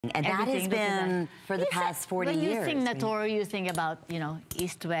And that has been for the past 40 years. When you think Natori, you think about, you know,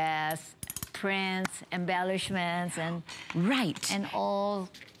 East-West, prints, embellishments, and all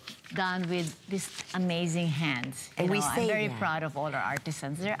done with these amazing hands. And I'm very proud of all our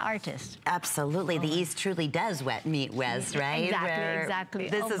artisans. They're artists. Absolutely. The East truly does meet West, right? Exactly.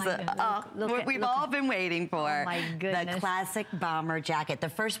 This is what we've all been waiting for. Oh my goodness. The classic bomber jacket. The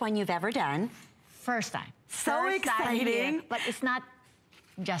first one you've ever done. First time. So exciting. But it's not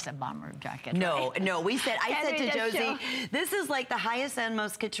just a bomber jacket. No, right? no. I said to Josie, this is like the highest end,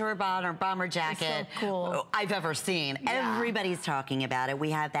 most couture bomber jacket I've ever seen. Yeah. Everybody's talking about it.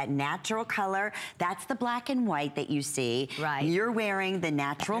 We have that natural color. That's the black and white that you see. Right. You're wearing the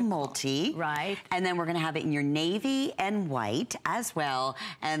natural multi. Right. And then we're going to have it in your navy and white as well.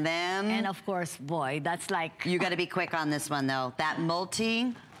 And then... And of course, boy, that's like... You got to be quick on this one, though. That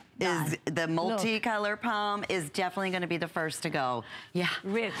multi... the multi-color palm is definitely going to be the first to go. Yeah.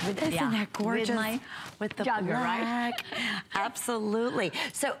 Isn't that gorgeous? With the jogger, black. Right? Absolutely.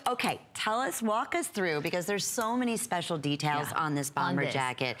 So, okay, walk us through, because there's so many special details on this bomber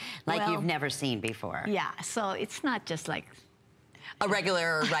jacket like you've never seen before. Yeah, so it's not just like... a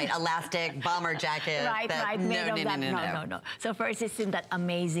regular, elastic bomber jacket. No. So first, it's in that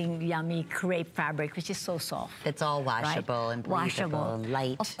amazing, yummy crepe fabric, which is so soft. It's all washable and breathable and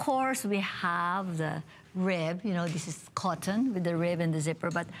light. Of course, we have the rib. You know, this is cotton with the rib and the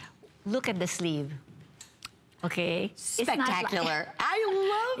zipper, but look at the sleeve. Okay, spectacular. I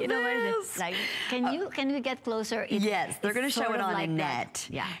love this. Like, can we get closer? Yes, they're going to show it on a net.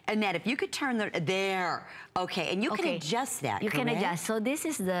 Yeah, Annette, if you could turn there. Okay, and you can adjust that. You can adjust. So this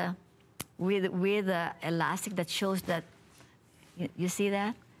is the with the elastic that shows that. You see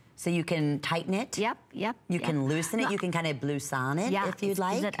that? So you can tighten it. Yep. You can loosen it. You can kind of blouson it if you'd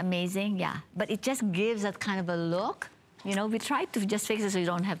like. Isn't that amazing? Yeah, but it just gives that kind of a look. You know, we tried to just fix it so you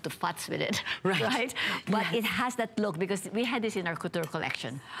don't have to futz with it, right? But it has that look, because we had this in our couture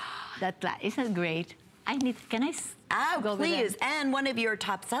collection. Isn't that great? Can I go please. And one of your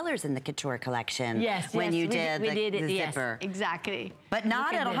top sellers in the couture collection. Yes, when you did the zipper. Yes, exactly. But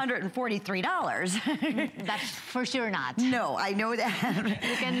not at $143. That's for sure not. No, I know that.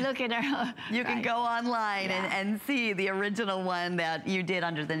 You can look at our... You can go online and see the original one that you did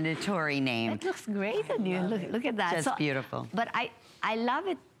under the Natori name. It looks great on you. Look at that. Just beautiful. But I love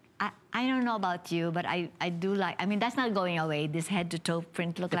it. I don't know about you, but I do like, I mean, that's not going away, this head-to-toe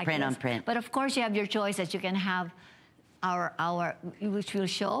print look like this. Print on print. But of course, you have your choices. You can have which will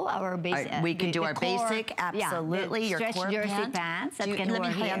show our basic. We can do our basic, absolutely. Your stretch jersey pants. Let me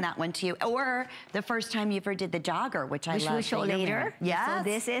play on that one too. Or the first time you ever did the jogger, which I love. Which we'll show later. Yeah. So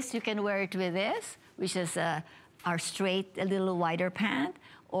this is, you can wear it with this, which is our straight, a little wider pant,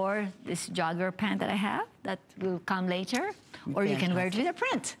 or this jogger pant that I have that will come later. Or you can wear it with a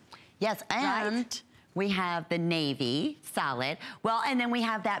print. Yes, and we have the navy, solid. Well, and then we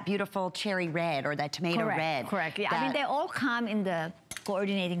have that beautiful cherry red or that tomato red. Correct, yeah. I mean, they all come in the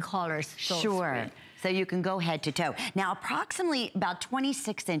coordinating colors. Sure. So you can go head to toe. Now, approximately about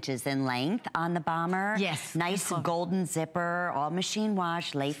 26 inches in length on the bomber. Yes. Nice golden zipper, all machine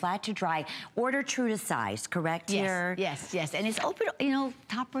wash, lay flat to dry. Order true to size, correct? Yes. And it's open, you know,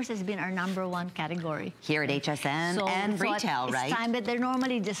 toppers has been our #1 category. Here at HSN and retail, right? It's time, but they're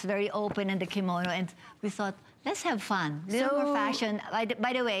normally just very open in the kimono, and we thought, let's have fun. A little more fashion.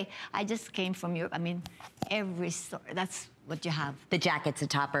 By the way, I just came from Europe. I mean, every store, that's what you have. The jackets, the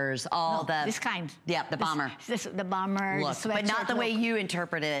toppers, this kind. Yeah, the bomber. The bomber, look, but not the way you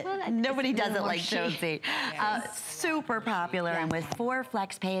interpret it. Well, nobody does it like Josie. Super popular, and with 4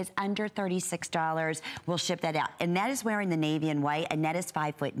 flex pays under $36, we'll ship that out. Annette is wearing the navy and white. Annette is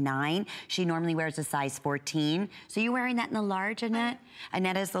 5'9". She normally wears a size 14. So you're wearing that in the large, Annette?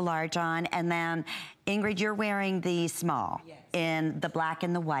 Annette is the large on, and then Ingrid, you're wearing the small in the black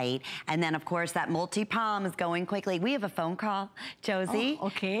and the white. And then, of course, that multi-palm is going quickly. We have a phone call, Josie. Oh,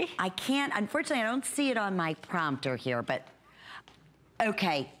 okay. Unfortunately, I don't see it on my prompter here, but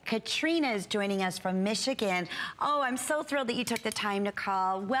okay. Katrina is joining us from Michigan. Oh, I'm so thrilled that you took the time to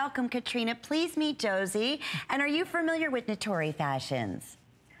call. Welcome, Katrina. Please meet Josie. And are you familiar with Natori Fashions?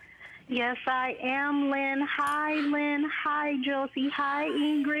 Yes, I am, Lynn. Hi, Lynn. Hi, Josie. Hi,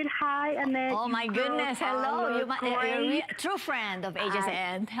 Ingrid. Hi, Annette. Oh, my goodness. Hello. You're a true friend of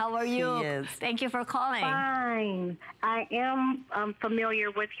HSN. How are you? She is. Thank you for calling. Fine. I am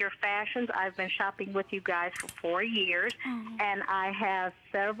familiar with your fashions. I've been shopping with you guys for 4 years, and I have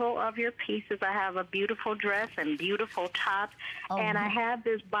several of your pieces. I have a beautiful dress and beautiful top, and I have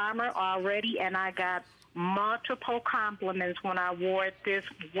this bomber already, and I got multiple compliments when I wore it this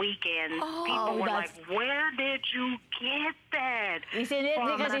weekend. People were like, "Where did you get that?" Isn't it?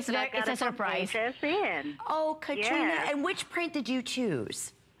 Because it's a surprise. HSN. Oh, Katrina, Yes. and which print did you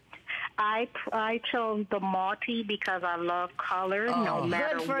choose? I chose the multi because I love color, no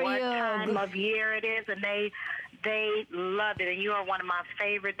matter what time of year it is, and they love it. And you are one of my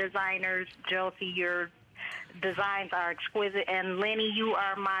favorite designers, Josie. Your designs are exquisite, and Lenny, you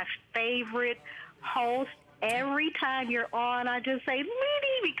are my favorite host. Every time you're on, I just say, Lenny,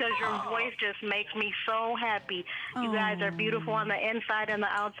 because your voice just makes me so happy. You guys are beautiful on the inside and the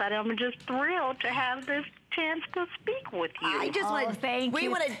outside. I'm just thrilled to have this chance to speak with you. I just want thank we you.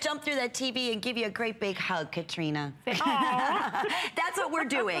 want to jump through that TV and give you a great big hug, Katrina. That's what we're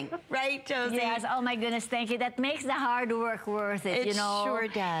doing, right, Josie? Yes, oh my goodness, thank you. That makes the hard work worth it, It you know. sure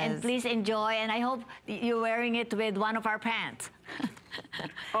does. And please enjoy, and I hope you're wearing it with one of our pants.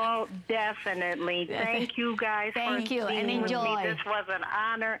 Oh, definitely. Thank you guys Thank for you, and being with enjoy. me. This was an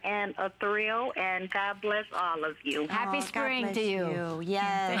honor and a thrill, and God bless all of you. Happy God spring bless to you.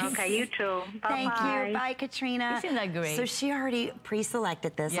 Yes. Okay, you too. Bye-bye. Thank you. Bye, Katrina. Isn't that great? So she already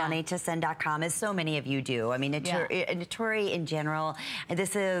pre-selected this on hsn.com, as so many of you do. I mean, Natori in general, and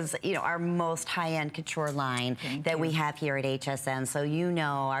this is, you know, our most high-end couture line that we have here at HSN. So you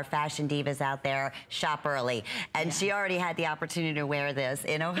know, our fashion divas out there, shop early. And she already had the opportunity to wear this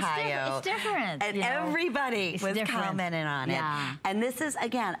in Ohio. It's different. And you know? everybody was different. commenting on it. And this is,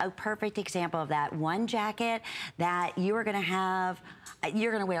 again, a perfect example of that one jacket that you are going to have,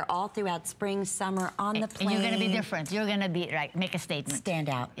 you're going to wear all throughout spring, summer, on the plane. And you're going to be different. You're going to be, right, make a statement. Stand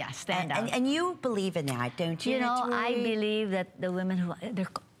out. Yeah, stand out. And you believe in that, don't you? You know, Natori? I believe that the women who,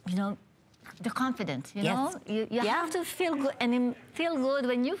 you know, they're confident, you know? You have to feel good, and feel good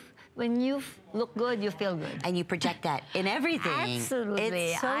when you look good, you feel good. And you project that in everything.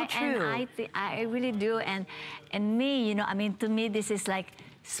 Absolutely. It's so true. And I really do. And me, you know, I mean, to me, this is like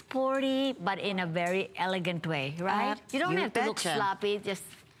sporty, but in a very elegant way, right? You don't have to look sloppy, just...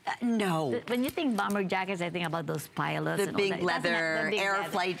 no. When you think bomber jackets, I think about those pilots. The and big all that. leather air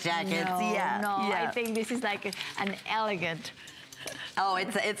flight jackets. No, yeah. I think this is like an elegant... Oh,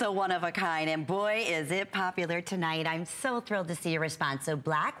 it's a one of a kind, and boy, is it popular tonight. I'm so thrilled to see your response. So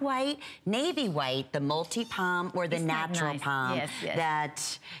black, white, navy white, the multi-palm or the natural palm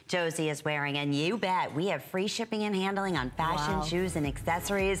that Josie is wearing. And you bet, we have free shipping and handling on fashion, shoes, and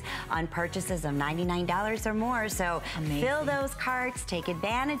accessories on purchases of $99 or more. So fill those carts, take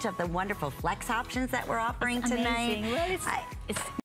advantage of the wonderful flex options that we're offering tonight. Well, it's